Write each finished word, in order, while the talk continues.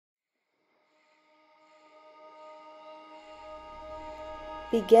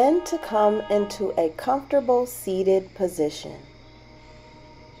Begin to come into a comfortable seated position.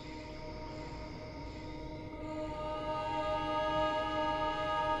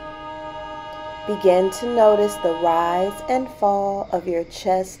 Begin to notice the rise and fall of your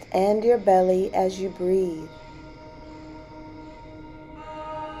chest and your belly as you breathe.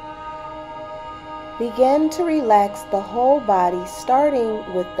 Begin to relax the whole body,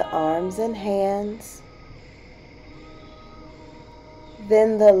 starting with the arms and hands,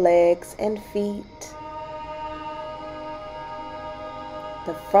 then the legs and feet,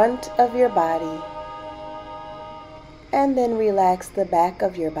 the front of your body, and then relax the back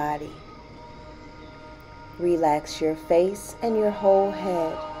of your body. Relax your face and your whole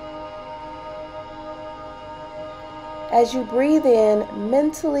head. As you breathe in,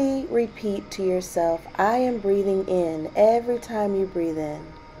 mentally repeat to yourself, I am breathing in every time you breathe in.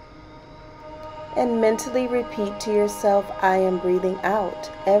 And mentally repeat to yourself, I am breathing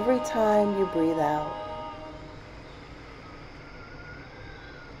out every time you breathe out.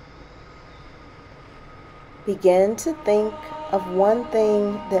 Begin to think of one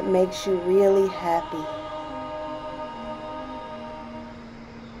thing that makes you really happy.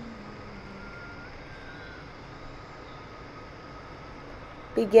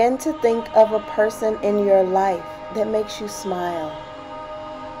 Begin to think of a person in your life that makes you smile.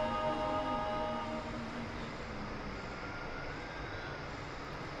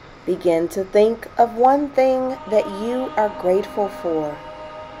 Begin to think of one thing that you are grateful for.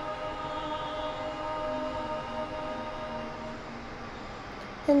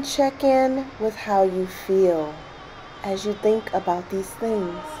 And check in with how you feel as you think about these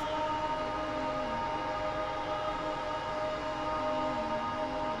things.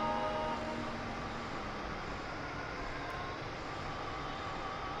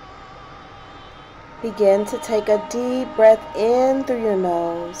 Begin to take a deep breath in through your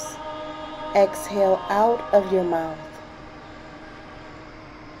nose. Exhale out of your mouth.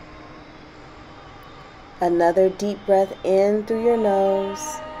 Another deep breath in through your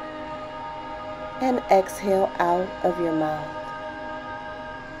nose and exhale out of your mouth.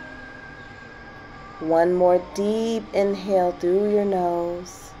 One more deep inhale through your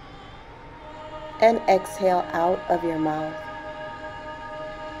nose and exhale out of your mouth.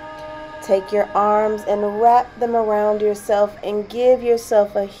 Take your arms and wrap them around yourself and give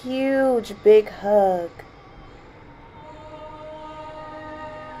yourself a huge big hug.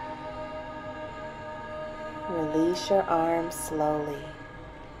 Release your arms slowly.